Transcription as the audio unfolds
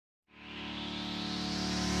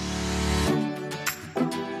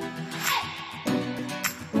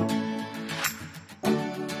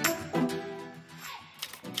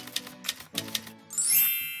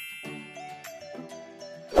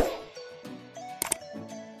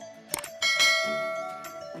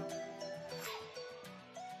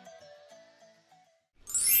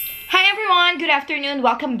good afternoon.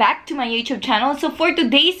 Welcome back to my YouTube channel. So for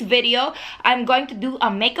today's video, I'm going to do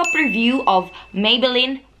a makeup review of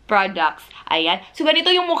Maybelline products. Ayan. So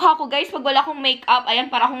ganito yung mukha ko, guys. Pag wala akong makeup,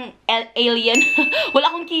 ayan, para akong alien.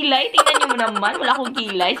 Wala akong kilay. Tingnan niyo mo naman, wala akong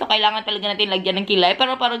kilay. So kailangan talaga natin lagyan ng kilay.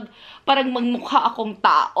 Pero parang magmukha akong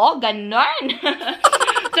tao. Ganon.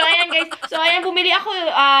 So, ayan guys. So, ayan, bumili ako,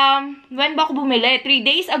 when ba ako bumili? 3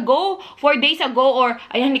 days ago? 4 days ago? Or,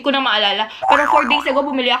 ayan, hindi ko na maalala. Pero 4 days ago,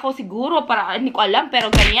 bumili ako siguro. Para, hindi ko alam. Pero,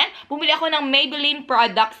 ganyan. Bumili ako ng Maybelline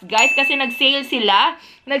products, guys. Kasi nag-sale sila.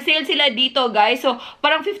 Nag-sale sila dito, guys. So,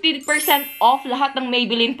 parang 50% off lahat ng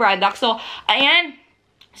Maybelline products. So, ayan.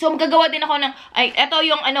 So, magagawa din ako ng, ito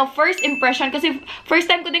yung, first impression. Kasi, first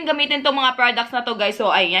time ko din gamitin itong mga products na to, guys. So,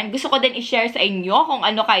 ayan. Gusto ko din i-share sa inyo kung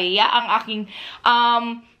ano kaya ang aking,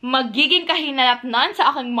 magiging kahinatnan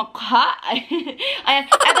sa aking mukha. Ayan.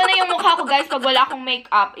 Ito na yung mukha ko, guys, pag wala akong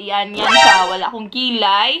makeup. Ayan, yan siya. Wala akong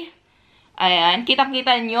kilay. Ayan.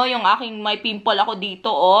 Kitang-kita nyo yung aking may pimple ako dito,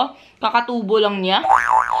 oh. Kakatubo lang niya.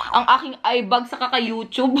 Ang aking eye bag sa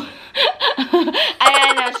kaka-YouTube.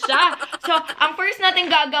 Ayan na siya. So, ang first natin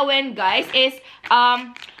gagawin, guys, is,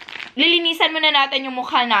 lilinisan muna natin yung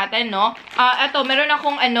mukha natin, no? Ito, meron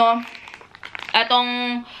akong,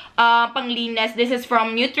 itong, panglinis. This is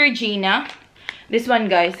from Neutrogena. This one,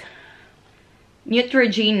 guys.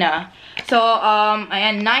 Neutrogena. So,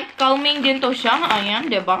 ayan, night calming din to siya. Ayan,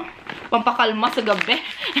 diba? Pampakalma sa gabi.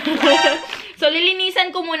 So,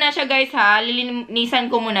 lilinisan ko muna siya, guys, ha?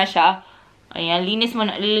 Lilinisan ko muna siya. Ayan,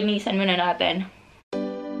 lilinisan muna natin.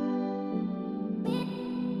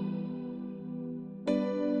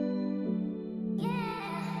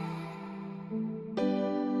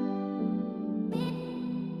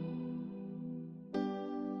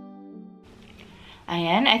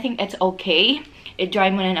 Ayan, I think it's okay.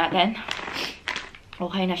 I-dry muna natin.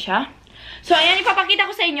 Okay na siya. So, ayan, ipapakita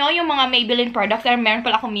ko sa inyo yung mga Maybelline products. Meron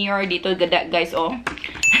pala akong mirror dito, guys, oh.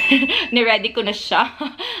 Ni-ready ko na siya.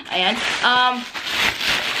 Ayan.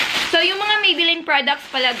 So, yung mga Maybelline products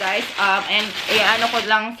pala, guys, and, ano ko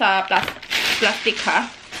lang sa plastic, ha.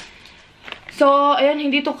 So, ayan,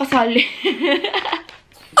 hindi to kasali.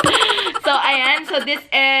 So, ayan. So, this,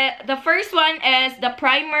 the first one is the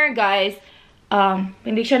primer, guys.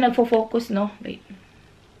 Hindi siya nagfo-focus, no? Wait.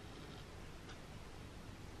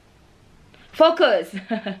 Focus!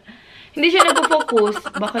 Hindi siya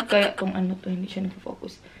nagfo-focus. Bakit kaya itong ano to? Hindi siya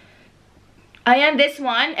nagfo-focus. Ayan, this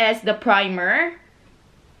one is the primer.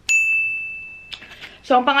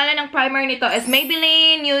 So, ang pangalan ng primer nito is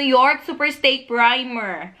Maybelline New York Superstay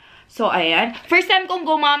Primer. So, ayan. First time kong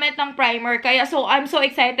gumamit ng primer. Kaya, so, I'm so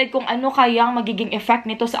excited kung ano kayang magiging effect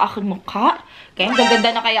nito sa aking mukha. Kaya,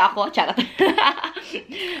 gaganda na kaya ako. Charot.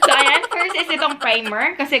 So, ayan. First is itong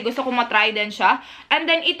primer. Kasi gusto ko matry din siya. And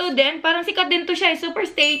then, ito din. Parang sikat din to siya.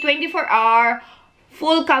 Superstay 24-hour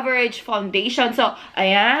full coverage foundation. So,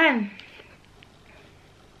 ayan.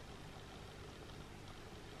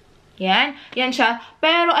 Yan. Yan siya.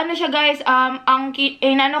 Pero, ano siya, guys. Ang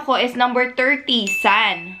inano ko is number 30.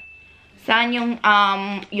 San yung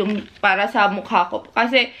para sa mukha ko.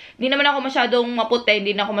 Kasi, hindi naman ako masyadong maputi,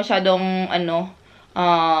 hindi na ako masyadong,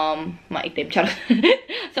 maitim. Charot.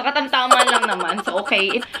 So, katamtaman lang naman. So,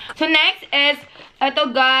 okay. So, next is, ito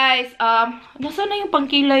guys, nasaan na yung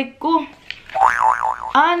pangkilay ko?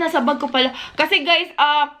 Nasa bag ko pala. Kasi guys,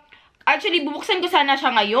 actually, bubuksan ko sana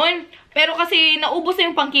siya ngayon. Pero kasi, naubos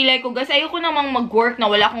na yung pangkilay ko, guys. Ayoko namang mag-work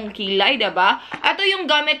na wala akong kilay, diba? Ito yung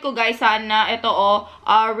gamit ko, guys, sana. Ito,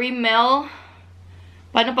 Rimmel.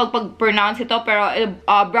 Paano pag-pronounce ito? Pero,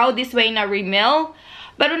 Brow This Way na Rimmel.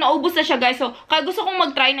 Pero, naubos na siya, guys. So, kaya gusto kong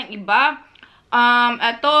mag-try ng iba.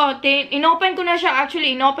 Ito, inopen ko na siya.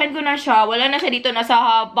 Actually, inopen ko na siya. Wala na siya dito.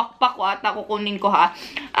 Nasa backpack ko at kukunin ko, ha.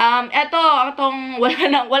 Itong,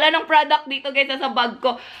 wala nang product dito, guys, sa bag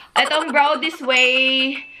ko. Itong Brow This Way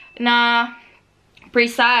na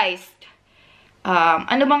precise.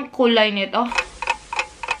 Ano bang kulay nito?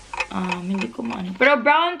 Hindi ko maano. Pero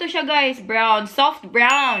brown to siya, guys. Brown. Soft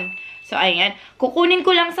brown. So, ayan. Kukunin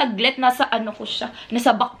ko lang saglit. Nasa ano ko siya.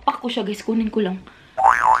 Nasa backpack ko siya, guys. Kunin ko lang.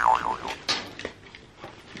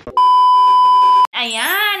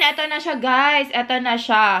 Ayan. Ito na siya, guys. Ito na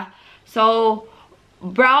siya. So,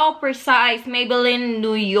 brow precise. Maybelline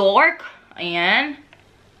New York. Ayan.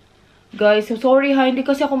 Guys, so sorry ha, hindi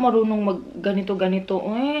kasi ako marunong mag ganito-ganito.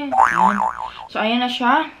 Ayan. So, ayan na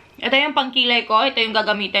siya. Ito yung pangkilay ko. Ito yung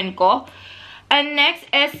gagamitin ko. And next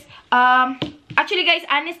is, actually guys,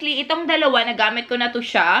 honestly, itong dalawa, nagamit ko na to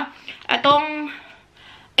siya. Itong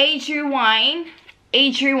Age Rewind,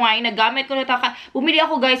 nagamit ko na ito. Bumili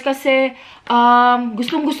ako guys kasi,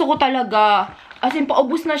 gustong-gusto ko talaga. As in,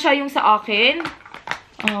 paubos na siya yung sa akin.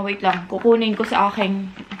 Wait lang. Kukunin ko sa aking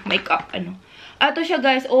makeup. Ito siya,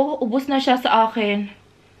 guys. Oh, ubos na siya sa akin.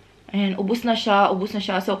 Ayan, ubos na siya.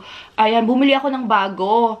 So, ayan, bumili ako ng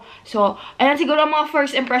bago. So, ayan, siguro mga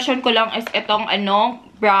first impression ko lang is itong,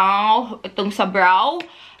 brow. Itong sa brow,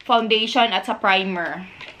 foundation, at sa primer.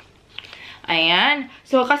 Ayan.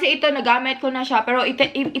 So, kasi ito, nagamit ko na siya. Pero,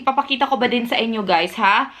 ipapakita ko ba din sa inyo, guys,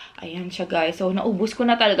 ha? Ayan siya, guys. So, naubos ko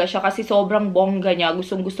na talaga siya kasi sobrang bongga niya.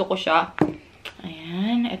 Gustong-gusto ko siya.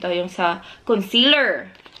 Ayan. Ito yung sa concealer.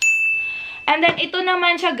 And then, ito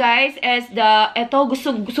naman siya, guys, is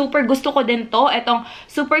super gusto ko din to. Itong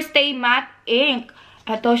Super Stay Matte Ink.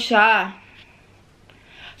 Ito siya.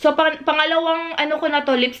 So, pangalawang, ko na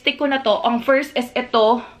to, lipstick ko na to. Ang first is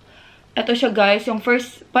ito. Ito siya, guys. Yung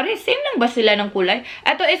first, parang same lang ba sila ng kulay?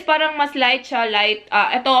 Ito is parang mas light siya, light.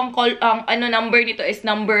 Ito, number nito is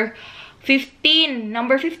number 15.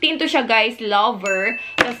 Number 15 to siya, guys. Lover.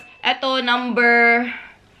 Tapos, ito,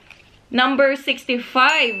 number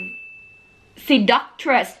 65.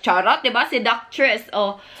 Seductress. Charot, diba? Seductress.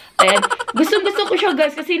 Oh, ayan. Gusto ko siya,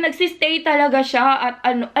 guys, kasi nagsistay talaga siya. At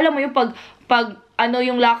alam mo yung pag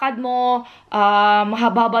yung lakad mo,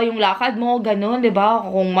 mahaba yung lakad mo, ganun, diba?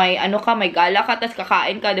 Kung may, may gala ka, tas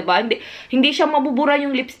kakain ka, diba? Hindi siya mabubura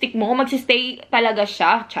yung lipstick mo, magsistay talaga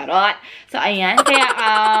siya. Charot. So, ayan. Kaya,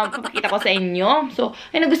 papakita ko sa inyo. So,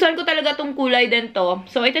 ay, nagustuhan ko talaga tong kulay din to.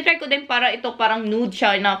 So, ito-try ko din para ito, parang nude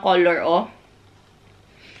siya na color, oh.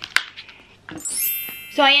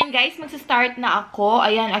 So, ayan guys, magsa-start na ako.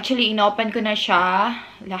 Ayan, actually, inopen ko na siya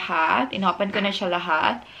lahat.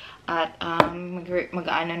 At,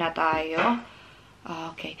 mag-ano na tayo.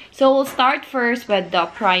 Okay. So, we'll start first with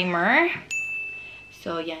the primer.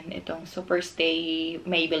 So, yan. Itong Super Stay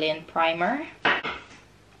Maybelline primer.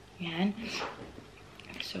 Yan.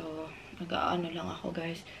 So, mag-ano lang ako,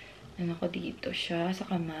 guys. Ako dito siya sa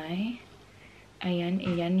kamay. Ayan.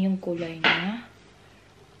 Ayan yung kulay niya.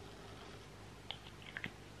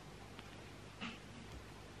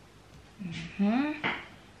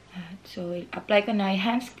 So, apply ko na.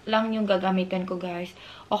 Hands lang yung gagamitin ko, guys.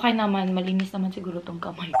 Okay naman. Malinis naman siguro tong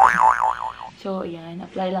kamay ko. So, ayan.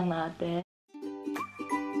 Apply lang natin.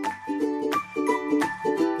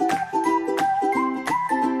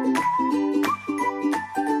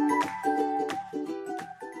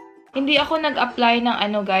 Hindi ako nag-apply ng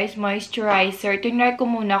guys, moisturizer. Tingnan ko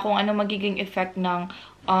muna kung ano magiging effect ng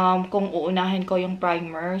kung uunahin ko yung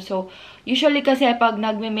primer. So, usually kasi pag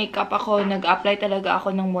nagme-makeup ako, nag-apply talaga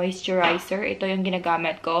ako ng moisturizer. Ito yung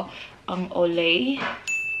ginagamit ko, ang Olay.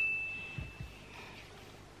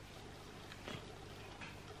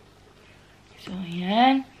 So,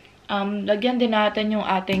 ayan. Lagyan din natin yung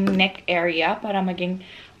ating neck area para maging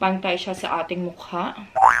pantay siya sa ating mukha.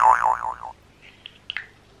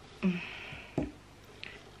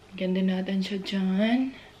 Lagyan din natin siya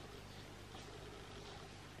dyan.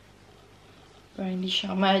 Para hindi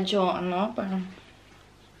siya medyo, parang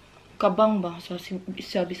kabang ba? Sa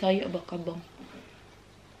Bisaya ba kabang?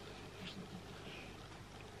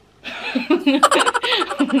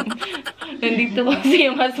 Nandito kasi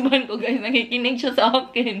yung husband ko, guys. Nakikinig siya sa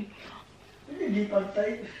akin. Hindi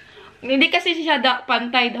pantay. Hindi kasi siya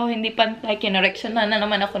pantay daw. Hindi pantay. Kinoreksyon na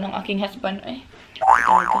naman ako ng aking husband. Ay.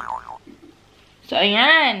 So,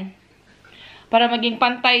 ayan. Para maging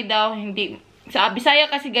pantay daw, hindi. Sa Bisaya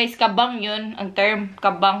kasi, guys, kabang yun. Ang term,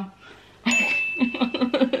 kabang.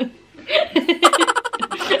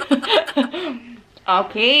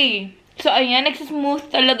 Okay. So, ayan,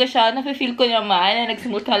 nagsasmooth talaga siya. Nafe-feel ko naman na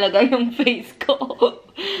nagsmooth talaga yung face ko.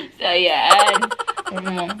 So, ayan.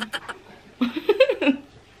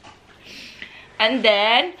 And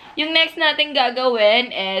then, yung next natin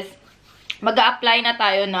gagawin is mag-a-apply na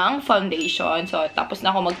tayo ng foundation. So, tapos na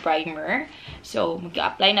ako mag-primer. So,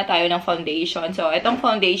 mag-a-apply na tayo ng foundation. So, itong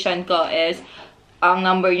foundation ko is, ang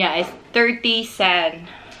number niya is 30 Sen.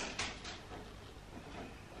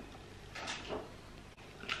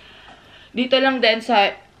 Dito lang din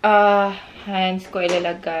sa hands ko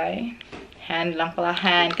ilalagay. Hand lang pala.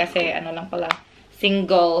 Hand. Kasi ano lang pala.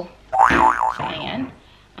 Single. So, ayan.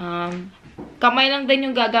 Kamay lang din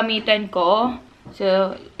yung gagamitin ko.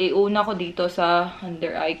 So, iuna ko dito sa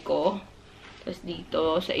under eye ko. Tapos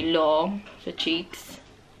dito sa ilong. Sa cheeks.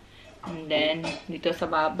 And then, dito sa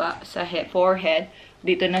baba. Sa forehead.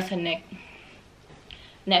 Dito na sa neck.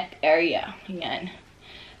 Neck area. Ayan.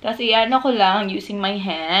 Tapos, iyan ako lang using my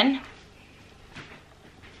hand.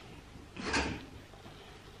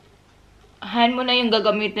 Hand mo na yung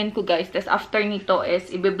gagamitin ko, guys. Tapos, after nito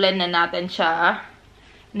is, i-blend na natin siya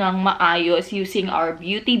ng maayos using our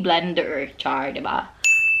beauty blender. Char, diba?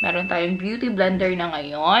 Meron tayong beauty blender na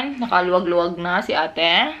ngayon. Nakaluwag-luwag na si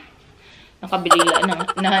ate. nakabili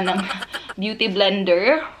ng beauty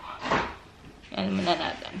blender. Yan muna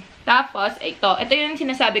natin. Tapos, ito yung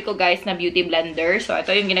sinasabi ko guys na beauty blender. So,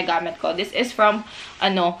 ito yung ginagamit ko. This is from,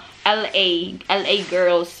 LA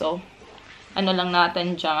Girls. So, lang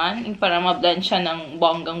natin dyan. Para ma-blend siya ng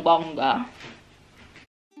bonggang-bongga.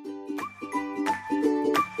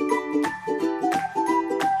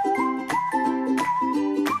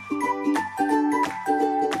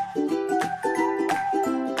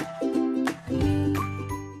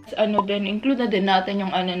 Include na din natin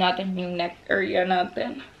yung yung neck area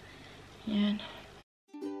natin. Yan.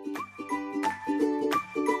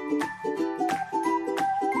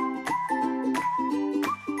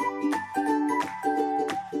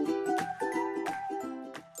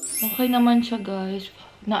 Okay naman siya, guys.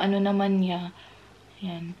 Na naman niya.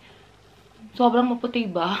 Yan. Sobrang maputi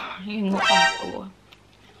ba? Yung mukha ko.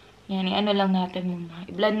 Yan, lang natin muna.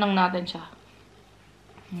 I-blend lang natin siya.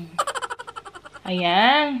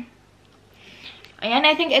 Ayan. Ayan,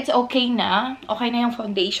 I think it's okay na. Okay na yung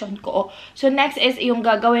foundation ko. So, next is yung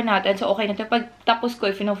gagawin natin. So, okay na ito. Pag tapos ko,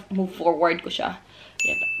 if move forward ko siya.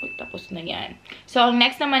 Yan, tapos na yan. So, ang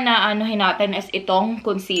next naman na natin is itong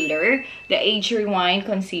concealer. The Age Rewind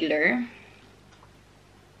Concealer.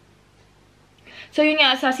 So, yun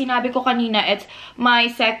nga, sa sinabi ko kanina, it's my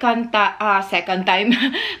second time.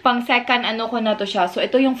 Pang second ko na to siya. So,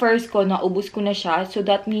 ito yung first ko, naubos ko na siya. So,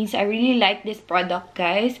 that means I really like this product,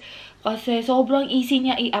 guys. Kasi sobrang easy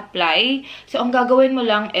niya i-apply. So, ang gagawin mo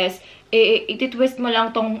lang is, iti-twist mo lang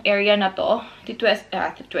tong area na to. Iti-twist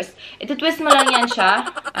mo lang yan siya.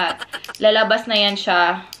 At lalabas na yan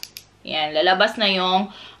siya. Yan, lalabas na yung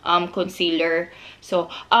concealer. So,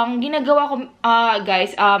 ang ginagawa ko,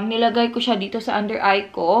 guys, nilagay ko siya dito sa under eye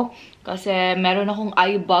ko. Kasi meron akong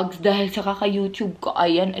eye bags dahil sa kaka-YouTube ko.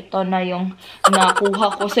 Ayan, ito na yung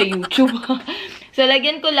nakuha ko sa YouTube. So,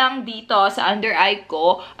 lagyan ko lang dito sa under eye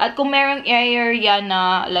ko. At kung merong area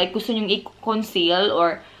na, like, gusto nyong i-conceal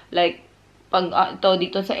or, like, pag ito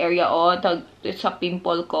dito sa area, sa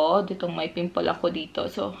pimple ko. Ditong may pimple ako dito.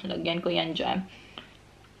 So, lagyan ko yan dyan.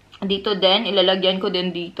 Dito din, ilalagyan ko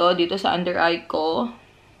din dito sa under eye ko.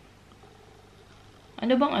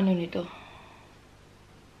 Ano bang nito?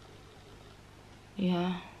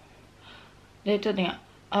 Yeah. Dito nga.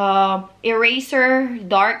 Eraser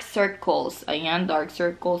dark circles. Ayan, dark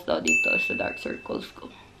circles daw dito sa dark circles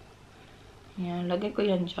ko. Ayan, lagay ko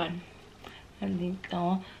yan dyan.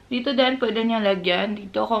 Dito. Dito din, pwede niya lagyan.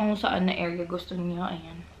 Dito kung saan na area gusto niyo.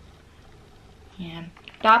 Ayan. Ayan.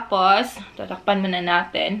 Tapos, tatakpan muna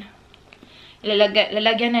natin.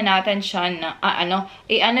 Lalagyan na natin siya na,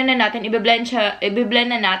 na natin, i-blend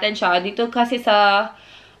na natin siya. Dito kasi sa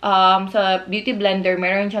beauty blender,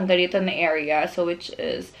 meron siyang ganito na area. So, which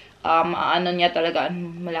is, niya talaga,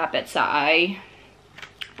 malapit sa eye.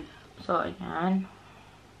 So, ayan.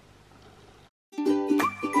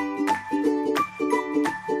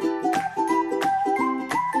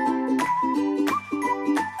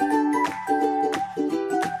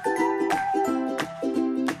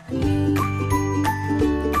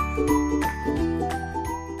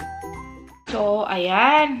 So,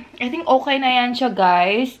 ayan. I think okay na yan siya,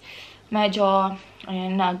 guys. Medyo,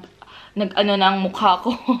 ayan, ang mukha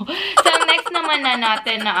ko. So, next naman na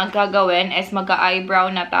natin na gagawin is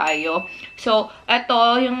mag-eyebrow na tayo. So, ito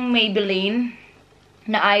yung Maybelline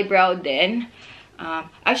na eyebrow din.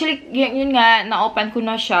 Actually, yun nga, na-open ko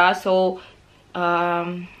na siya. So,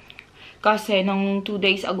 kasi nung 2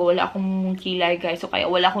 days ago, wala akong kilay, guys. So,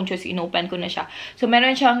 kaya wala akong choice, in-open ko na siya. So,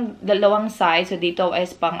 meron siyang dalawang size. So, dito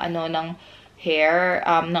is pang ng hair,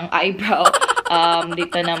 ng eyebrow.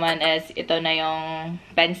 Dito naman is, ito na yung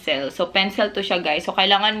pencil. So, pencil to siya, guys. So,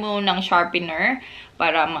 kailangan mo ng sharpener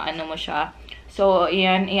para maano mo siya. So,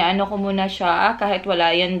 yan, iano ko muna siya kahit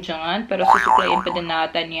wala yan dyan. Pero susuklayin pa din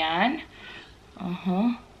natin yan.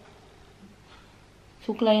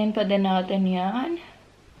 Suklayin pa din natin yan.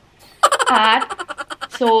 At,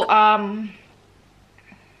 so,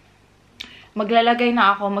 maglalagay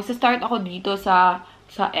na ako. Magsa-start ako dito sa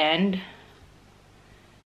end.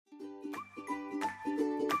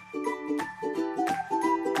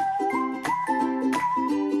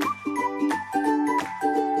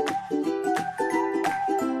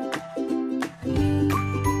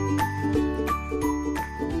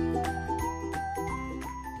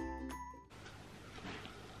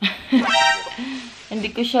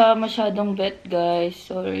 Hindi ko siya masyadong bet, guys.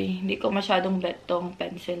 Sorry. Hindi ko masyadong bet tong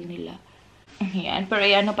pencil nila. Ayan. Pero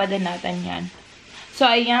ayan, pa din natin yan. So,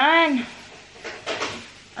 ayan.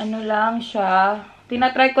 Ano lang siya.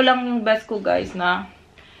 Tinatry ko lang yung best ko, guys, na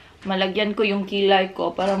malagyan ko yung kilay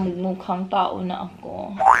ko para magmukhang tao na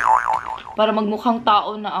ako. Para magmukhang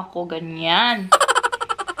tao na ako. Ganyan.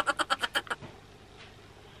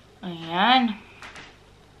 Ayan.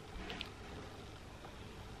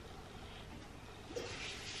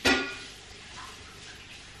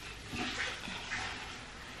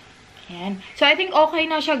 Ayan. So, I think okay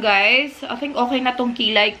na siya, guys. I think okay na tong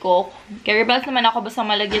kilay ko. Carry bells naman ako, basta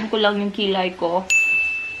malagyan ko lang yung kilay ko.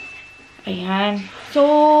 Ayan. So,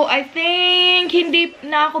 I think hindi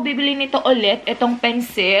na ako bibili nito ulit, itong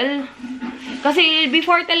pencil. Kasi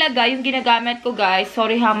before talaga, yung ginagamit ko, guys,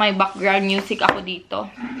 sorry ha, may background music ako dito.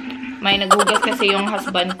 May naghugas kasi yung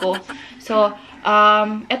husband ko. So,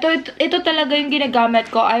 ito talaga yung ginagamit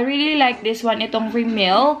ko. I really like this one. Itong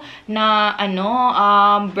Rimmel na,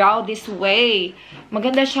 Brow This Way.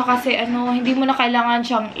 Maganda siya kasi, hindi mo na kailangan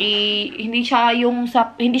siyang hindi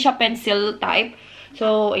siya pencil type.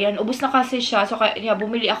 So, ayan, ubos na kasi siya. So, kaya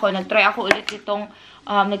bumili ako. Nag-try ako ulit itong,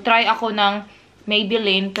 nag-try ako ng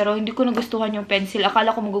Maybelline, pero hindi ko nagustuhan yung pencil.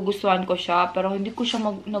 Akala ko magugustuhan ko siya, pero hindi ko siya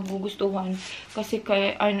nagugustuhan. Kasi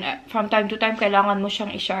from time to time, kailangan mo siyang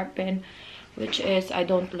i-sharpen. Which is, I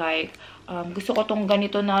don't like. Gusto ko tong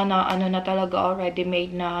ganito na talaga,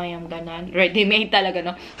 ready-made na, yung ganan. Ready-made talaga,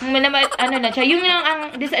 no? Na siya. Yung lang, ang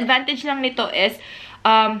disadvantage lang nito is,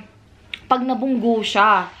 pag nabunggo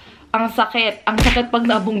siya, ang sakit. Ang sakit pag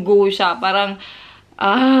nabunggo siya. Parang,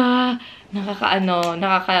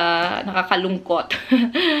 nakakalungkot.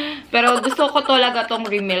 Pero gusto ko talaga tong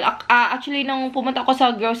Rimmel. Actually, nung pumunta ako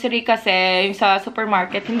sa grocery kasi, sa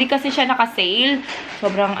supermarket, hindi kasi siya naka-sale.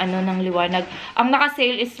 Sobrang ng liwanag. Ang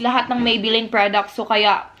naka-sale is lahat ng Maybelline products. So,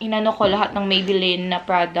 kaya inano ko lahat ng Maybelline na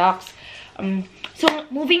products. So,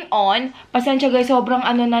 moving on. Pasensya guys, sobrang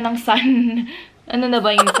na ng sun. Ano na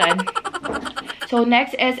ba yung sun? So,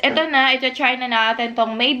 next is, ito try na natin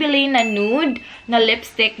tong Maybelline na nude na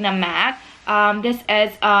lipstick na matte. This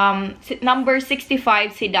is number 65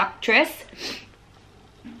 Seductress.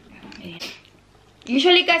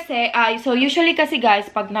 Usually kasi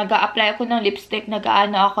guys, pag nag-a-apply ako ng lipstick,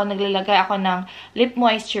 naglalagay ako ng lip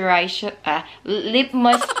moisturizer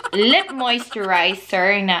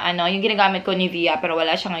na yung ginagamit ko ni Via, pero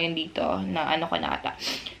wala siya ngayon dito na ko na ata.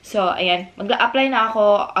 So, ayan, mag-a-apply na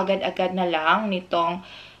ako agad-agad na lang nitong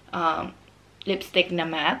lipstick na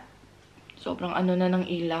matte. Sobrang na ng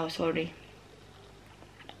ilaw, sorry.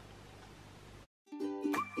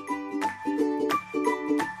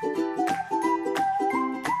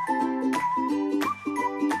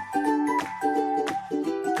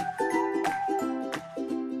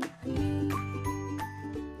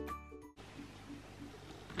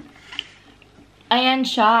 Ayan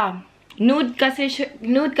siya. Nude kasi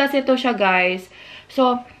to siya, guys.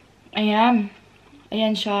 So, ayan.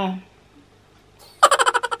 Ayan siya.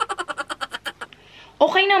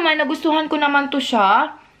 Okay naman, nagustuhan ko naman to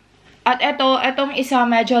siya. At etong isa,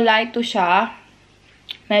 medyo light to siya.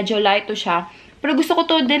 Pero gusto ko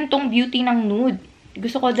to din tong beauty ng nude.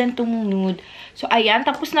 Gusto ko din tong nude. So, ayan.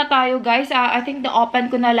 Tapos na tayo, guys. I think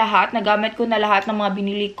na-open ko na lahat. Nagamit ko na lahat ng mga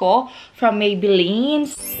binili ko from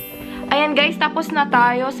Maybelline. Ayan, guys. Tapos na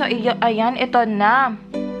tayo. So, ayan. Ito na.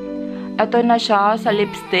 Ito na siya sa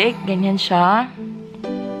lipstick. Ganyan siya.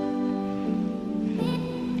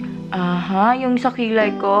 Aha. Yung sa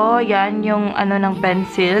kilay ko. Yan yung ng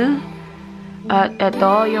pencil. At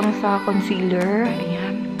ito yung sa concealer. Ayan.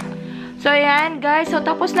 So, ayan, guys. So,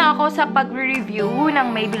 tapos na ako sa pag-review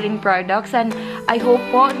ng Maybelline products. And I hope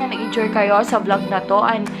po na nag-enjoy kayo sa vlog na to.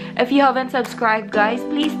 And if you haven't subscribed, guys,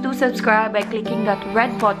 please do subscribe by clicking that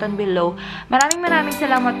red button below. Maraming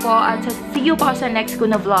salamat po. At see you po sa next ko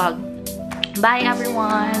na vlog. Bye,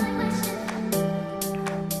 everyone!